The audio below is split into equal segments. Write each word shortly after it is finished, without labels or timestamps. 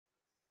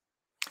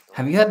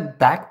Have you had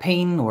back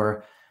pain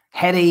or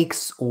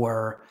headaches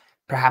or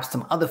perhaps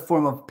some other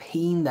form of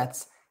pain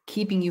that's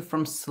keeping you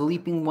from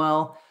sleeping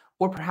well?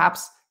 Or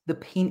perhaps the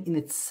pain in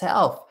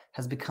itself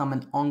has become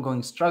an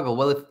ongoing struggle?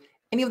 Well, if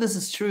any of this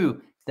is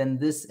true, then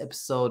this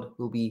episode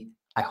will be,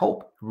 I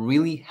hope,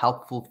 really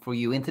helpful for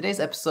you. In today's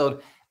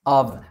episode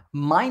of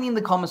Mining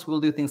the Comments, we'll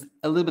do things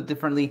a little bit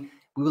differently.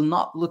 We will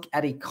not look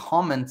at a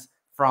comment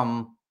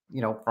from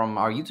from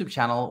our YouTube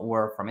channel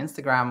or from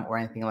Instagram or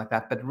anything like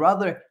that, but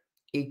rather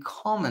a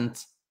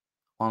comment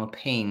on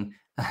pain.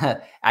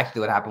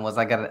 Actually, what happened was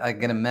I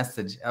get a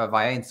message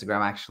via Instagram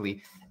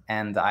actually,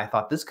 and I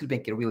thought this could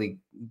make a really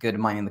good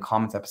Mind in the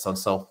Comments episode.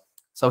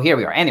 So here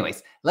we are.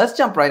 Anyways, let's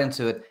jump right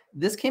into it.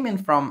 This came in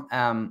from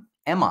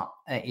Emma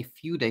a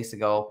few days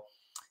ago,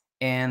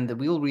 and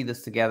we will read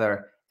this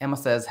together. Emma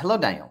says, "Hello,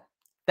 Daniel.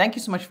 Thank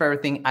you so much for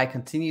everything. I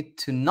continue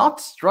to not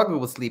struggle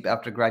with sleep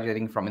after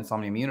graduating from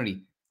Insomnia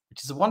Immunity,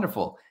 which is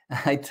wonderful.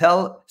 I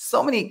tell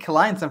so many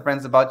clients and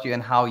friends about you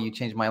and how you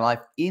changed my life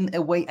in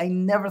a way I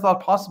never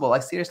thought possible. I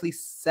seriously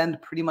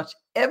send pretty much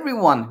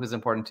everyone who's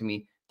important to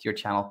me to your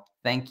channel.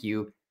 Thank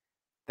you."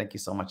 Thank you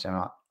so much,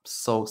 Emma.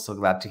 So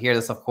glad to hear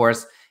this, of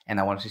course. And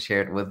I wanted to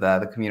share it with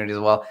the community as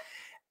well.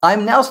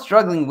 I'm now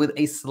struggling with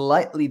a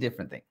slightly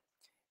different thing.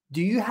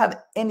 Do you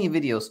have any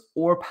videos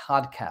or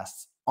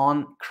podcasts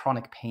on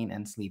chronic pain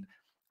and sleep?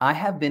 I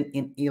have been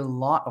in a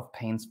lot of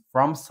pains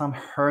from some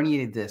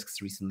herniated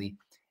discs recently,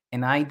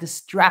 and I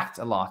distract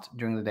a lot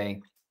during the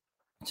day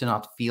to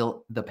not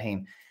feel the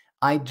pain.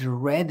 I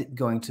dread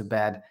going to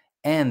bed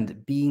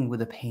and being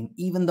with the pain,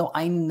 even though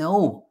I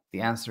know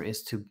the answer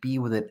is to be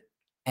with it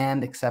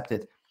and accept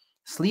it.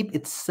 Sleep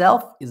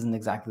itself isn't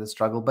exactly the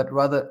struggle, but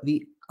rather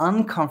the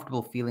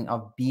uncomfortable feeling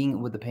of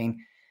being with the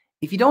pain.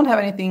 If you don't have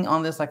anything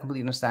on this, I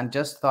completely understand.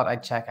 Just thought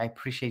I'd check. I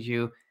appreciate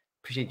you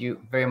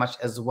very much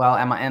as well,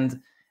 Emma.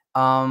 And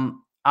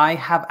I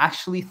have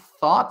actually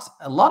thought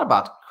a lot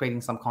about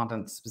creating some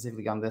content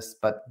specifically on this,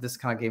 but this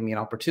kind of gave me an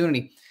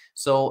opportunity.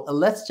 So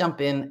let's jump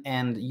in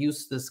and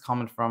use this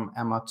comment from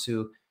Emma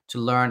to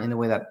learn in a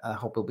way that I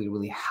hope will be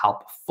really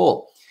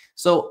helpful.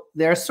 So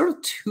there are sort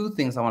of two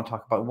things I want to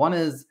talk about. One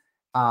is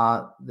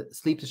the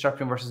sleep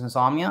disruption versus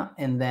insomnia,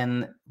 and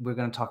then we're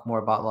going to talk more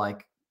about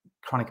like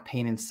chronic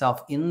pain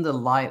itself in the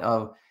light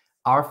of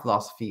our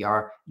philosophy,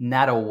 our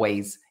NATO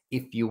ways,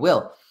 if you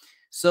will.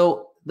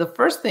 So the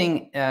first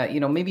thing,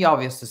 may be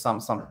obvious to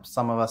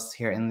some of us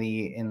here in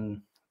the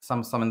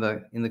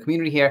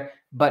community here,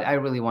 but I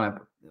really want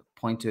to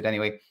point to it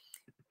anyway.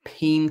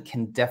 Pain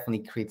can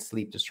definitely create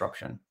sleep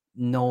disruption,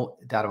 no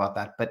doubt about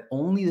that. But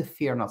only the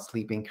fear of not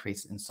sleeping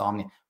creates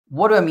insomnia.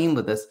 What do I mean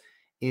with this?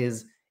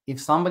 Is if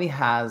somebody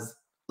has,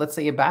 let's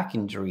say, a back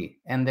injury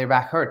and their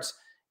back hurts,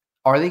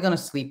 are they going to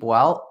sleep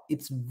well?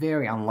 It's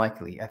very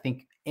unlikely. I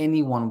think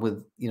anyone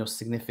with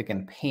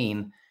significant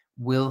pain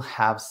will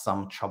have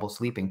some trouble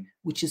sleeping,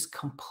 which is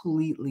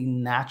completely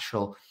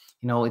natural.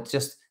 It's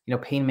just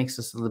pain makes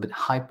us a little bit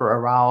hyper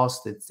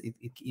aroused.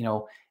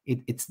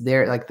 It's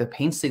there, like the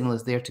pain signal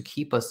is there to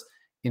keep us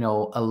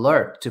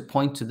alert, to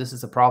point to this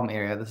is a problem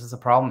area. This is a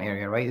problem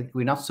area, right?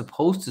 We're not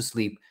supposed to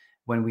sleep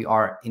when we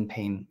are in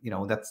pain.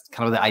 That's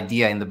kind of the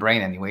idea in the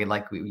brain anyway.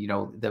 Like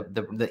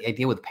the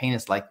idea with pain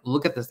is like,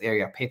 look at this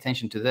area, pay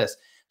attention to this.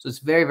 So it's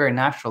very, very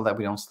natural that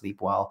we don't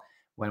sleep well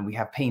when we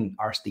have pain.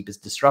 Our sleep is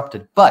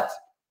disrupted, but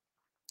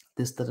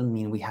this doesn't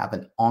mean we have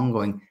an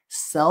ongoing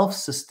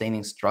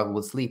self-sustaining struggle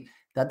with sleep.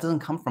 That doesn't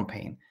come from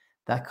pain.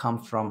 That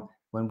comes from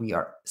when we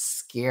are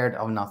scared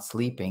of not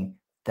sleeping.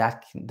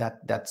 That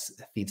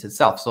feeds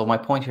itself. So my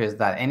point here is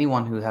that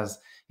anyone who has,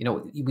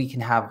 we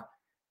can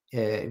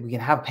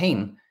have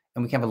pain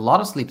and we can have a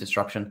lot of sleep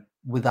disruption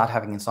without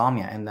having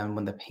insomnia. And then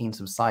when the pain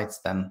subsides,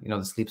 then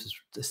the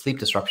sleep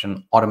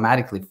disruption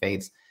automatically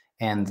fades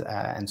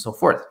and so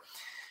forth.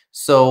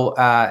 So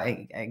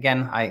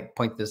again, I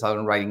point this out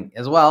in writing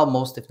as well.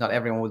 Most, if not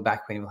everyone with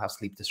back pain will have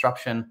sleep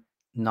disruption.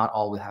 Not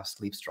all will have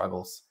sleep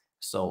struggles.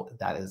 So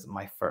that is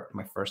my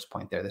first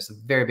point there. There's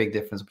a very big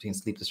difference between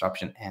sleep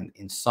disruption and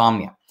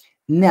insomnia.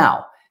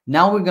 Now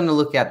we're going to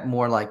look at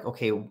more like,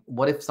 okay,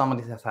 what if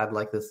somebody has had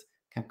like this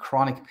kind of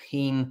chronic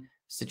pain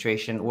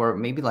situation, or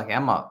maybe like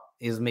Emma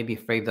is maybe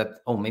afraid that,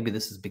 oh, maybe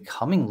this is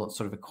becoming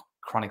sort of a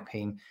chronic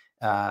pain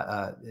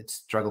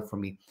struggle for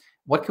me.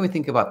 What can we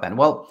think about then?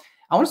 Well,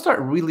 I want to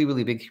start really,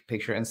 really big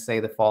picture and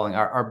say the following.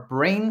 Our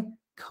brain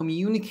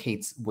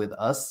communicates with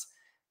us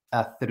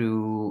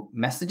through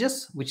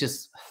messages, which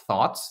is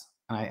thoughts.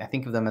 And I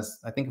think of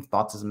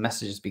thoughts as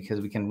messages because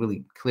we can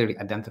really clearly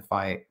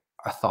identify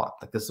a thought.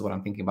 Like, this is what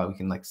I'm thinking about. We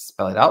can like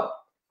spell it out.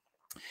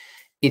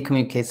 It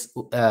communicates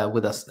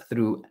with us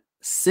through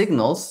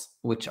signals,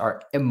 which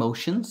are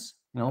emotions,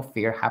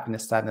 fear,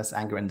 happiness, sadness,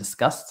 anger, and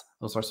disgust.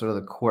 Those are sort of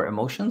the core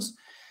emotions.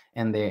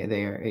 And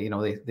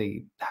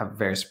they have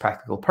various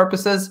practical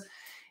purposes.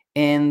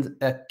 And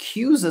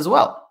cues as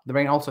well. The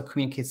brain also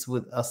communicates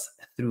with us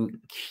through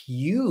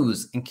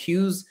cues, and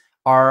cues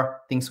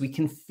are things we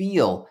can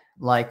feel,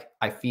 like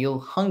I feel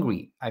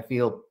hungry, I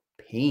feel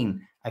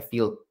pain, I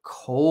feel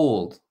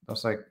cold.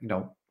 Those are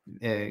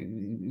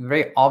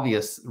very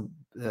obvious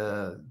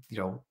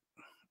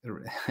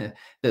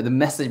the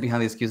message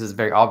behind the excuse is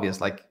very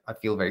obvious. Like, I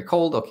feel very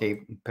cold.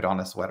 Okay, put on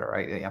a sweater,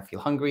 right? I feel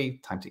hungry.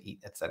 Time to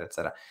eat, etc.,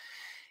 etc.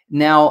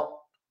 Now,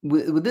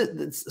 with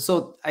this,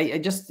 so I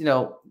just,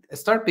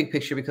 start big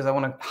picture because I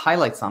want to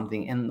highlight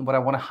something. And what I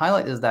want to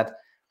highlight is that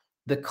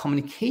the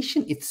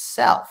communication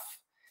itself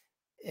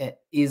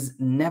is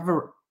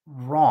never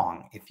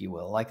wrong, if you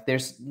will. Like,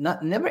 there's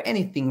never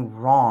anything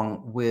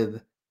wrong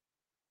with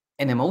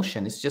an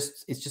emotion. It's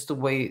just a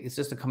way, it's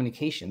just a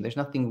communication. There's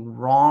nothing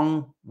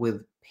wrong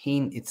with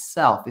pain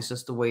itself. It's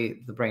just the way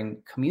the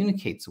brain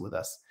communicates with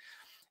us.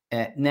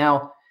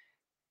 Now,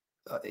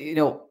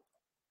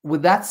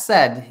 with that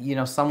said,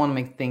 someone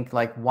may think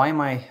like, why am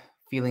I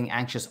feeling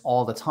anxious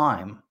all the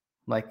time?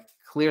 Like,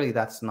 clearly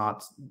that's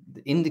not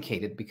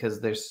indicated because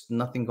there's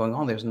nothing going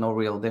on. There's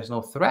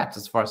no threat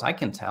as far as I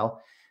can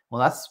tell. Well,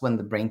 that's when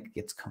the brain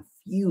gets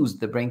confused.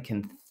 The brain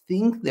can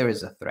think there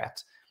is a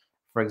threat.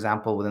 For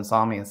example, with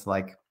insomnia, it's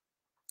like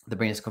the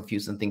brain is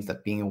confused and thinks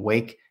that being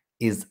awake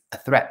is a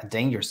threat, a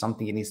danger,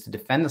 something it needs to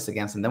defend us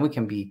against. And then we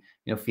can be,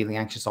 feeling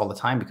anxious all the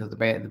time because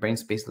the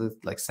brain's basically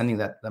like sending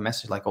that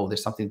message like, oh,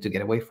 there's something to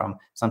get away from,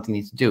 something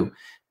you need to do.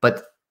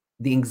 But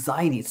the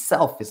anxiety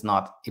itself is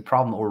not a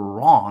problem or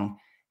wrong.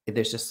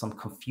 There's just some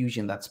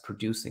confusion that's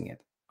producing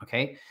it.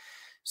 Okay.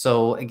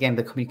 So again,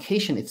 the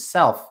communication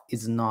itself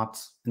is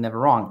never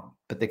wrong,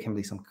 but there can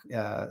be some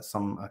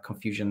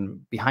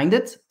confusion behind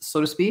it, so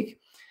to speak.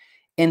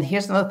 And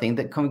here's another thing,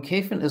 that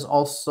communication is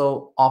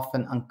also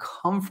often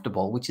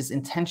uncomfortable, which is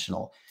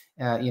intentional.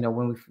 When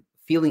we're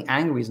feeling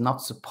angry is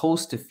not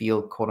supposed to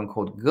feel quote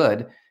unquote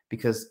good,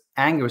 because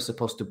anger is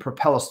supposed to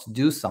propel us to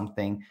do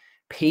something.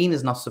 Pain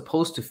is not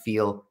supposed to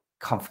feel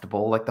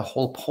comfortable. Like, the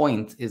whole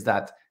point is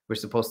that we're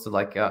supposed to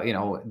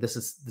this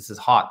is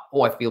hot.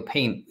 Oh, I feel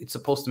pain. It's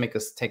supposed to make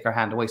us take our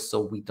hand away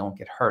so we don't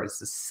get hurt.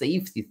 It's a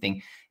safety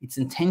thing. It's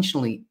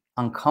intentionally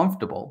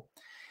uncomfortable.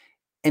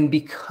 And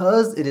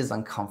because it is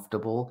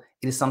uncomfortable,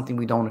 it is something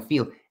we don't want to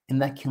feel.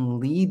 And that can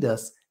lead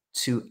us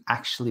to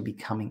actually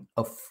becoming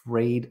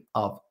afraid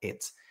of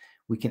it.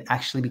 We can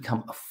actually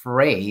become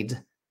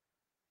afraid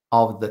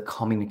of the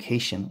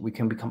communication. We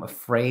can become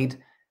afraid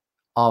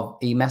of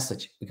a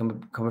message. We can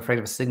become afraid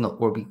of a signal,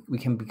 or we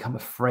can become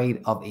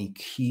afraid of a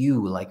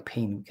cue like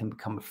pain. We can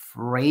become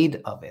afraid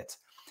of it.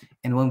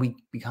 And when we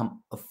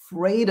become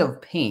afraid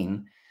of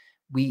pain,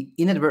 we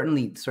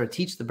inadvertently sort of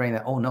teach the brain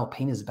that, oh no,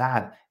 pain is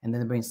bad. And then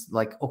the brain's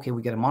like, okay,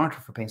 we got to monitor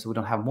for pain so we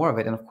don't have more of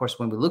it. And of course,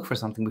 when we look for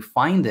something, we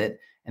find it,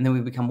 and then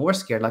we become more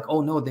scared, like,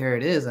 oh no, there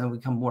it is. And we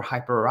become more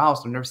hyper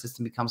aroused. Our nervous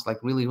system becomes like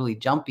really, really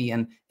jumpy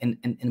and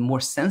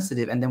more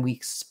sensitive. And then we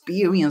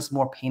experience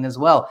more pain as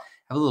well.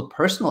 I have a little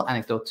personal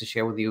anecdote to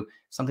share with you,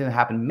 something that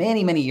happened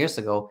many, many years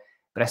ago,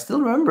 but I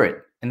still remember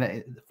it.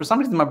 And for some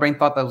reason, my brain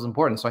thought that was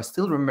important. So I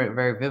still remember it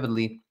very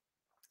vividly.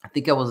 I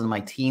think I was in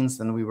my teens,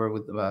 and we were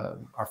with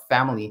our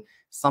family,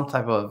 some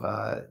type of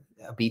a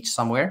beach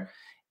somewhere.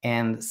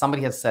 And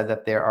somebody had said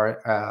that there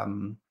are,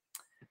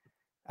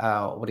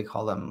 what do you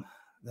call them?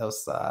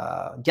 Those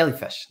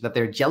jellyfish, that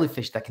there are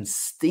jellyfish that can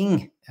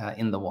sting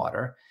in the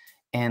water.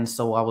 And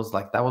so I was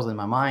like, that was in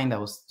my mind. I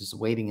was just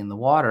waiting in the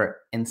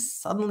water. And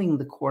suddenly in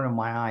the corner of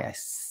my eye, I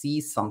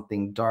see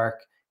something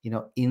dark,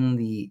 in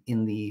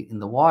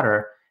the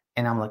water.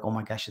 And I'm like, oh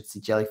my gosh, it's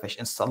a jellyfish.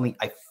 And suddenly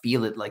I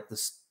feel it, like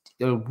this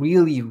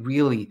really,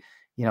 really,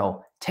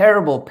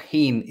 terrible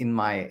pain in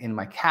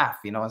my calf.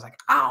 I was like,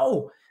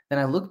 ow. Then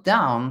I look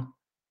down,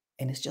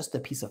 and it's just a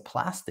piece of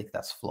plastic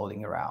that's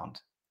floating around.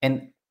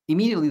 And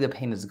immediately the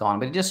pain is gone.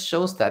 But it just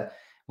shows that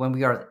when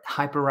we are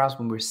hyper aroused,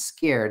 when we're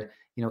scared,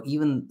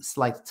 even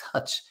slight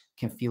touch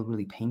can feel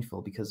really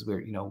painful, because we're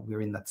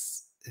in that,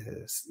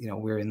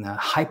 we're in a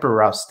hyper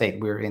aroused state.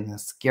 We're in a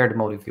scared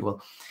mode, if you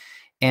will.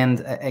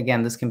 And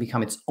again, this can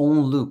become its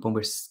own loop. When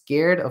we're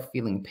scared of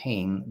feeling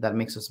pain, that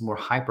makes us more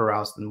hyper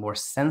aroused and more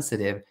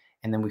sensitive.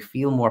 And then we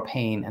feel more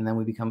pain, and then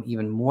we become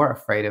even more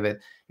afraid of it.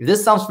 If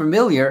this sounds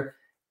familiar,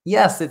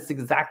 yes, it's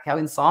exactly how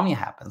insomnia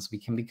happens. We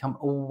can become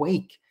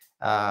awake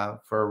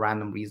for a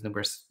random reason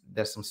where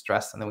there's some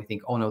stress, and then we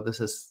think, oh no, this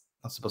is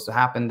not supposed to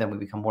happen. Then we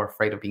become more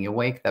afraid of being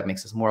awake. That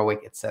makes us more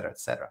awake, etc.,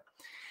 etc.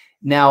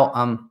 Now,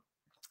 I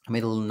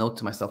made a little note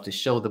to myself to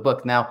show the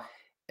book. Now,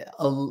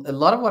 a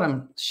lot of what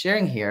I'm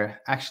sharing here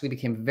actually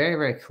became very,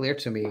 very clear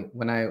to me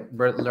when I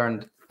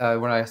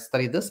when I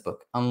studied this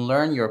book,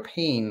 Unlearn Your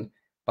Pain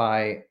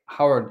by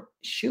Howard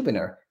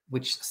Schubiner,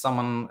 which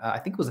someone, I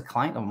think it was a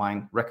client of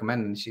mine,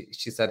 recommended. And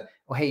she said,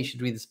 oh, hey, you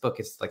should read this book.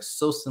 It's like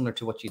so similar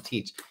to what you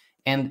teach.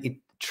 And it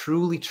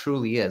truly,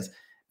 truly is.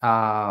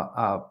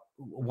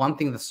 One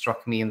thing that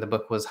struck me in the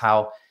book was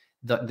how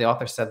the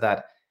author said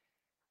that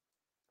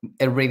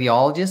a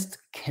radiologist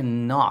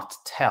cannot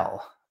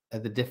tell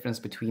the difference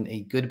between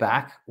a good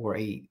back or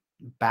a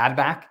bad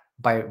back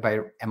by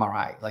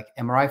MRI, like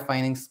MRI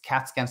findings,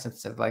 CAT scans, and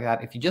stuff like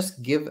that. If you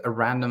just give a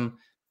random,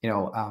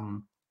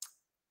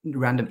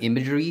 random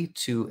imagery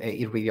to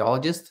a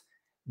radiologist,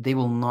 they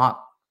will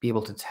not be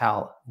able to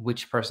tell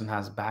which person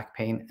has back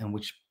pain and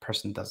which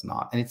person does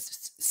not. And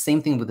it's the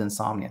same thing with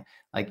insomnia.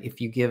 Like, if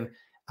you give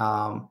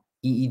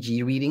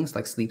EEG readings,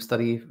 like sleep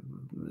study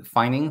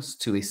findings,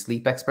 to a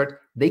sleep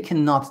expert, they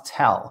cannot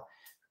tell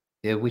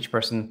which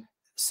person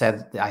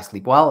said I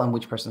sleep well and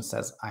which person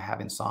says I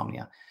have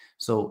insomnia.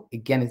 So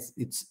again,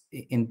 it's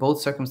in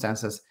both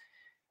circumstances,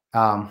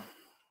 um,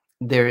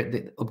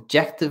 the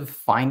objective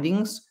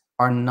findings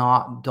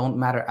don't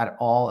matter at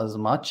all as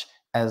much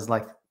as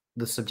like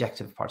the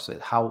subjective parts of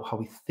it, how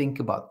we think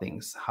about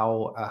things,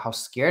 how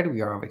scared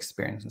we are of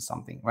experiencing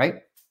something,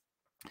 right?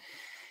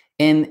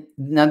 And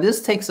now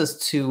this takes us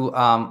to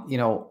a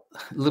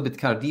little bit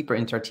kind of deeper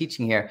into our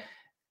teaching here.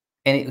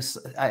 And it was,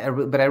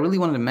 but I really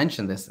wanted to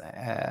mention this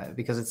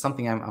because it's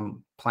something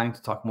I'm planning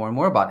to talk more and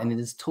more about, and it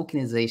is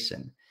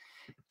tokenization.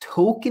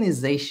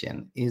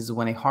 Tokenization is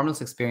when a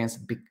harmless experience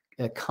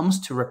comes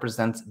to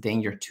represent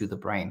danger to the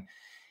brain.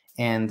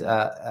 And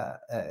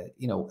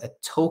a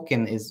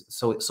token is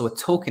so a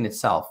token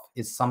itself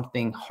is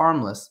something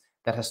harmless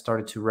that has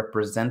started to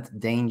represent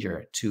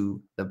danger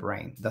to the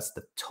brain. That's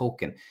the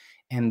token.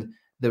 And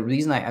the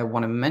reason I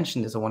want to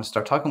mention this, I want to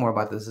start talking more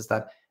about this, is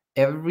that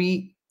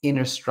every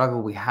inner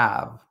struggle we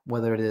have,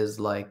 whether it is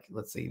like,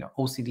 let's say,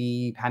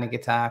 OCD, panic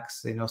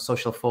attacks,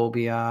 social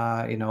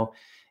phobia,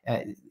 uh,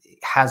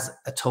 has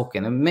a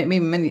token, and maybe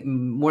many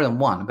more than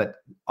one, but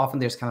often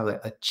there's kind of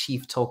a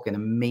chief token, a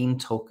main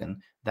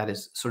token that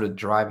is sort of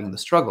driving the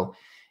struggle.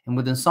 And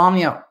with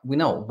insomnia, we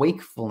know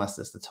wakefulness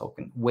is the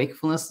token.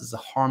 Wakefulness is a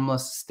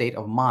harmless state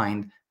of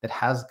mind that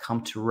has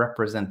come to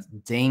represent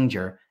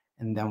danger,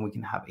 and then we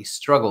can have a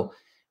struggle.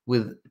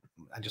 With,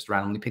 I just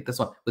randomly picked this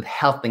one, with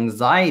health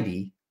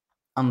anxiety,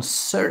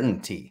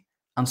 uncertainty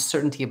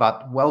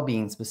about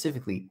well-being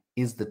specifically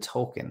is the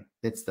token.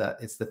 It's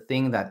the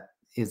thing that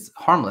is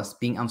harmless.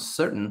 Being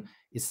uncertain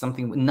is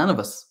something none of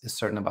us is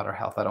certain about our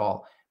health at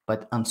all,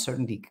 but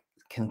uncertainty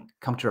can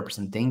come to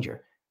represent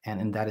danger,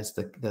 and that is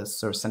the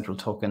sort of central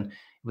token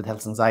with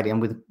health anxiety.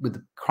 And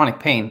with chronic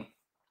pain,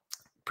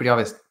 pretty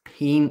obvious.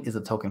 Pain is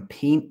a token.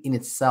 Pain in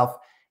itself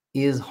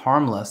is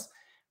harmless,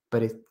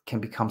 but it can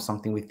become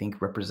something we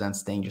think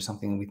represents danger,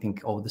 something we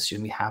think, oh, this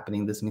shouldn't be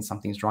happening, this means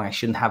something's wrong, I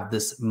shouldn't have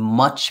this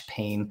much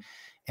pain,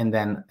 and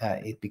then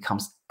it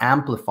becomes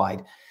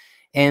amplified.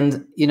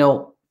 And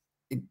we're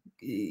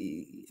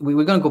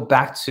going to go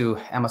back to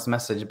Emma's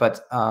message,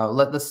 but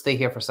let's stay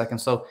here for a second.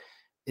 So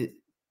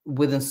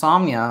with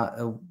insomnia,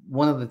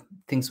 one of the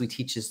things we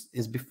teach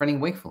is befriending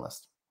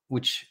wakefulness,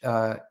 which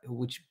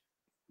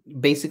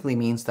basically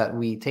means that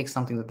we take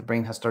something that the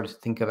brain has started to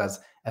think of as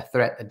a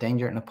threat, a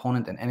danger, an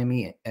opponent, an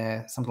enemy,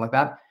 something like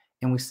that,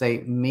 and we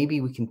say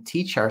maybe we can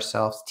teach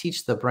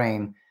the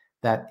brain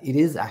that it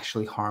is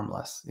actually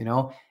harmless,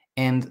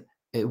 and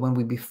when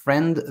we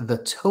befriend the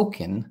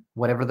token,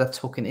 whatever that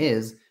token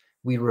is,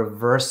 we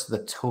reverse the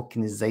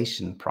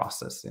tokenization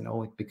process.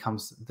 It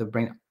becomes, the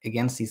brain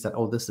again sees that,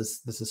 oh, this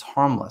is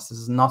harmless. This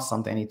is not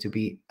something I need to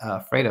be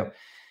afraid of.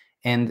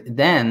 And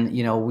then,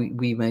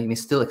 we may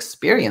still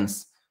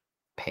experience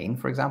pain,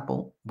 for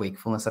example,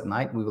 wakefulness at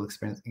night. We will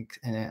experience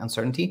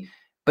uncertainty,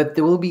 but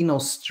there will be no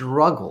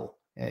struggle.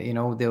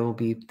 There will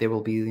be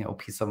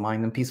peace of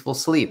mind and peaceful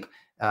sleep.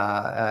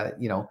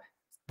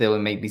 There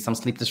may be some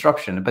sleep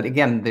disruption, but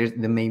again,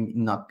 there may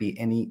not be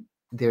any.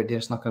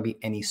 There's not going to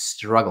be any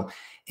struggle.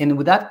 And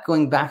with that,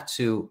 going back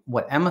to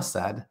what Emma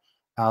said,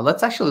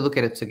 let's actually look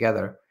at it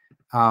together.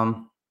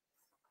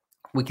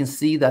 We can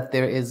see that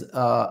there is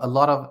a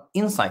lot of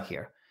insight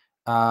here.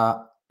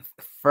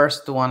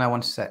 First, the one I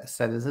want to say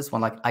is this one,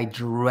 like, I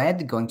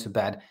dread going to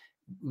bed.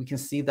 We can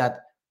see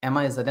that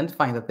Emma is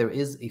identifying that there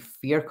is a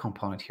fear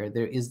component here.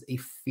 There is a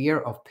fear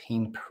of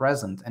pain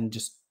present, and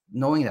just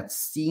knowing that,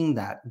 seeing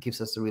that,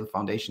 gives us a real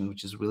foundation,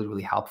 which is really,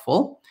 really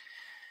helpful.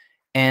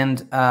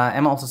 And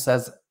Emma also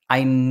says,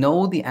 I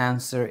know the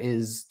answer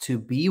is to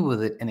be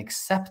with it and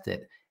accept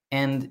it.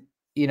 And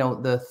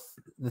the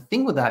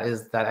thing with that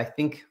is that I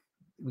think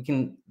we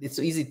can, it's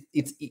so easy,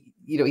 it's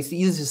easy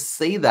to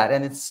say that,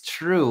 and it's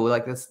true.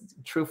 Like, that's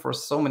true for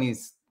so many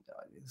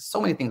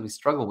things we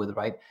struggle with,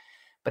 right?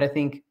 But I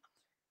think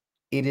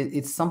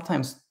it's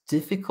sometimes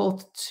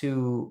difficult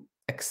to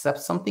accept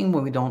something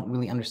when we don't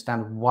really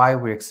understand why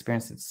we're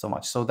experiencing it so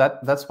much. So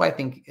that's why I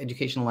think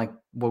education like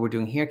what we're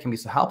doing here can be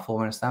so helpful.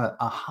 We understand that,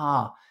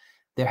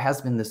 there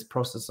has been this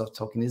process of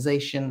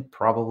tokenization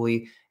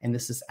probably, and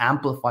this has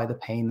amplified the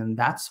pain, and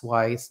that's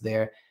why it's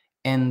there.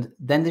 And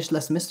then there's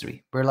less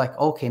mystery. We're like,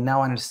 okay, now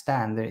I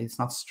understand that it's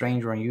not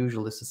strange or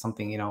unusual. This is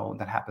something,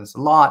 that happens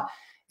a lot.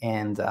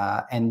 And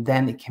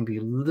then it can be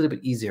a little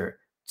bit easier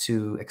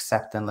to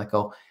accept and let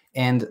go.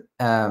 And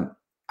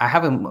I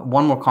have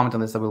one more comment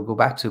on this that we'll go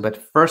back to. But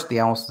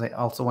firstly, I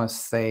also want to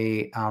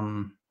say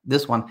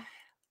this one.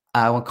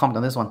 I want to comment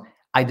on this one.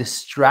 I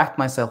distract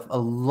myself a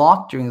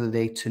lot during the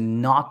day to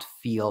not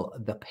feel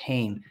the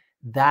pain.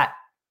 That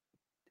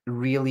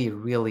really,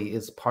 really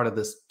is part of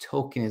this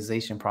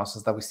tokenization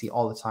process that we see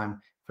all the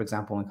time. For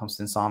example, when it comes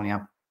to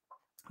insomnia,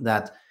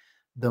 that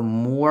the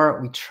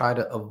more we try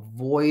to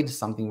avoid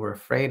something we're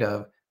afraid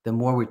of, the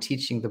more we're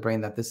teaching the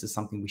brain that this is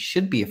something we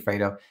should be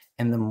afraid of,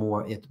 and the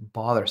more it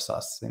bothers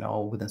us.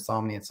 With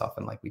insomnia, it's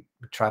often like we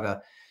try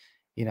to,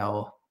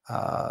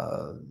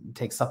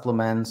 take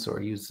supplements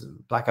or use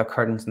blackout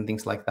curtains and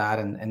things like that,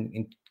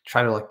 and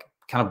try to like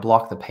kind of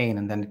block the pain,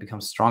 and then it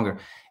becomes stronger.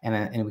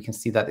 And we can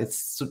see that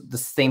it's the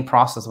same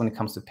process when it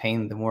comes to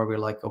pain. The more we're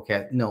like,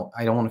 okay, no,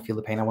 I don't want to feel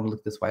the pain. I want to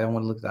look this way. I don't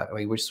want to look that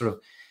way. We're sort of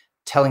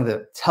telling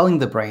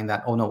the brain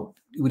that, oh no,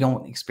 we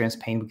don't experience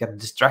pain. We got to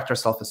distract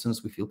ourselves as soon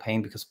as we feel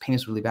pain, because pain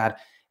is really bad.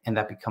 And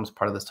that becomes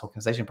part of this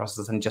tokenization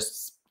process.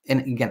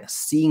 And again,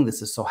 seeing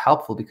this is so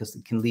helpful, because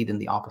it can lead in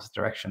the opposite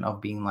direction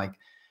of being like,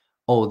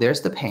 oh,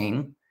 there's the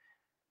pain,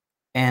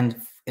 and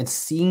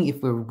seeing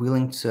if we're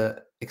willing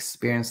to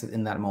experience it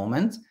in that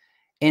moment.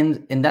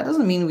 And that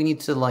doesn't mean we need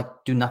to like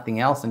do nothing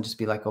else and just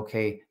be like,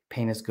 okay,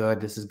 pain is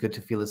good. This is good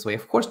to feel this way.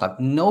 Of course not.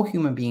 No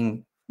human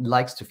being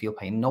likes to feel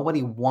pain.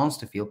 Nobody wants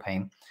to feel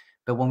pain.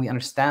 But when we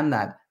understand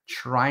that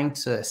trying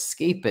to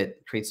escape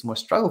it creates more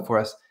struggle for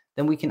us,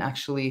 then we can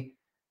actually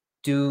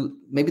do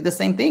maybe the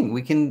same thing.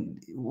 We can,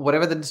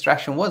 whatever the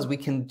distraction was, we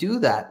can do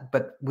that,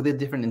 but with a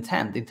different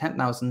intent. The intent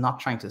now is not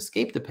trying to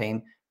escape the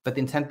pain, but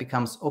the intent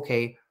becomes,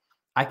 okay,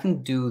 I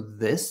can do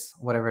this,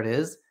 whatever it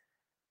is.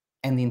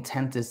 And the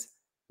intent is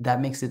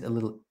that makes it a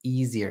little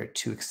easier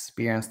to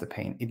experience the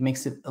pain. It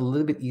makes it a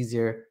little bit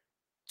easier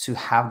to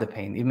have the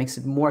pain. It makes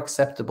it more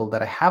acceptable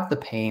that I have the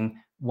pain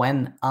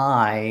when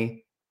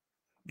I,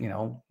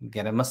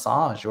 get a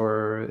massage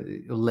or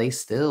lay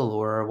still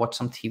or watch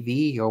some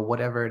TV or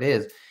whatever it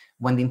is.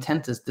 When the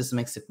intent is this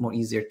makes it more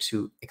easier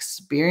to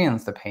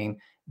experience the pain,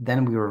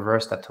 then we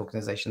reverse that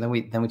tokenization.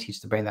 Then we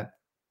teach the brain that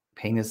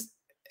pain is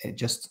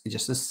just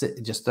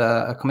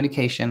a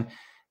communication.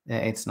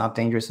 It's not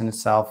dangerous in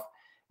itself,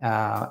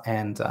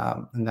 and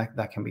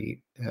that can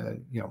be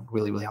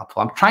really, really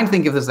helpful. I'm trying to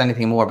think if there's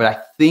anything more, but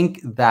I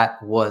think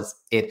that was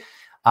it.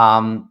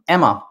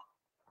 Emma,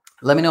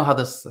 let me know how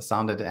this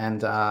sounded,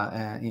 and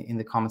in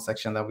the comment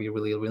section. That would be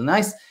really, really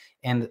nice.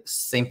 And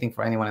same thing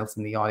for anyone else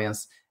in the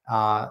audience.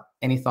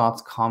 Any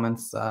thoughts,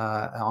 comments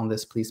on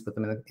this, please put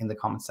them in the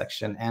comment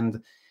section. And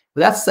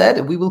with that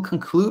said, we will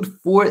conclude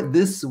for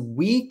this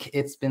week.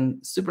 It's been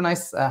super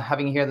nice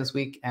having you here this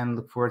week, and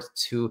look forward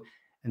to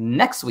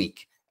next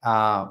week,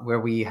 where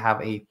we have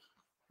a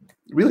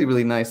really,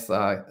 really nice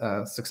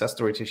success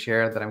story to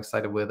share that I'm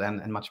excited with,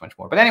 and much, much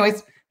more. But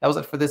anyways, that was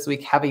it for this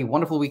week. Have a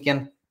wonderful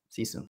weekend. See you soon.